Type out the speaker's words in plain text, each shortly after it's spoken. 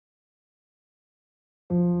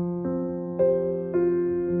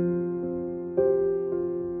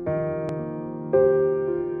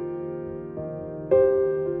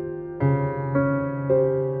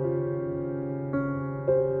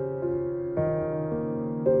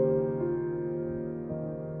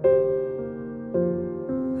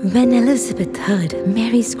When Elizabeth heard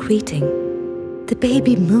Mary's greeting, the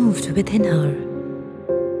baby moved within her.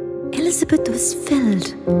 Elizabeth was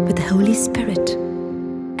filled with the Holy Spirit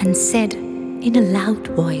and said in a loud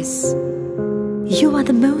voice, "You are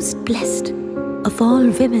the most blessed of all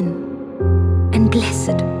women, and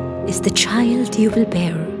blessed is the child you will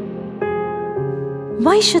bear.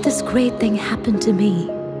 Why should this great thing happen to me,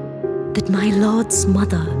 that my Lord's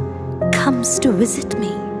mother comes to visit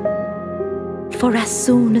me? For as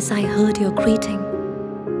soon as I heard your greeting,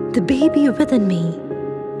 the baby within me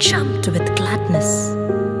jumped with gladness.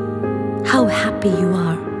 How happy you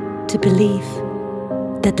are to believe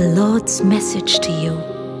that the Lord's message to you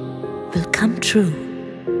will come true."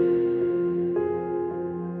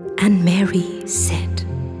 And Mary said,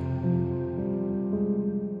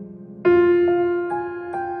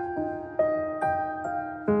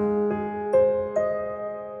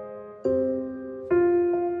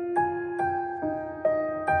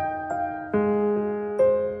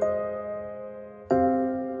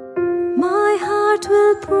 "My heart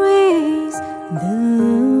will praise the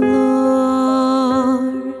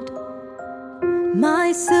Lord. My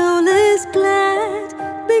soul is glad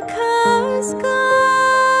because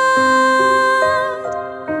God,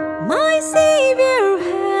 my Savior,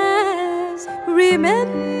 has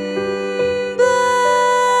remembered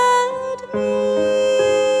me."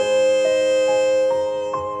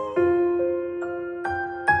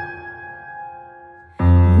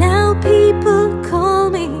 Now people call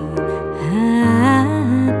me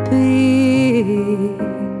happy,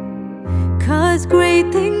 'cause great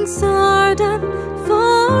things are done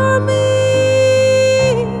for me.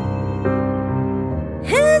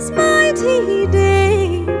 His mighty day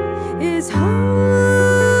is holy.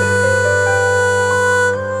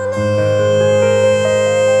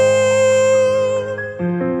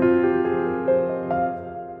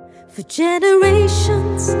 For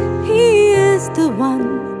generations he is the one,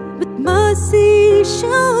 with mercy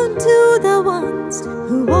shown to the ones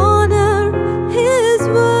who honor his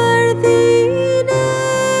worthy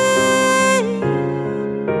name.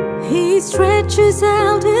 He stretches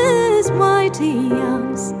out his mighty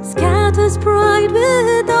arms, scatters pride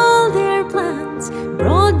with all their plans,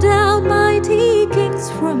 brought down mighty kings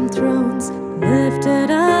from thrones.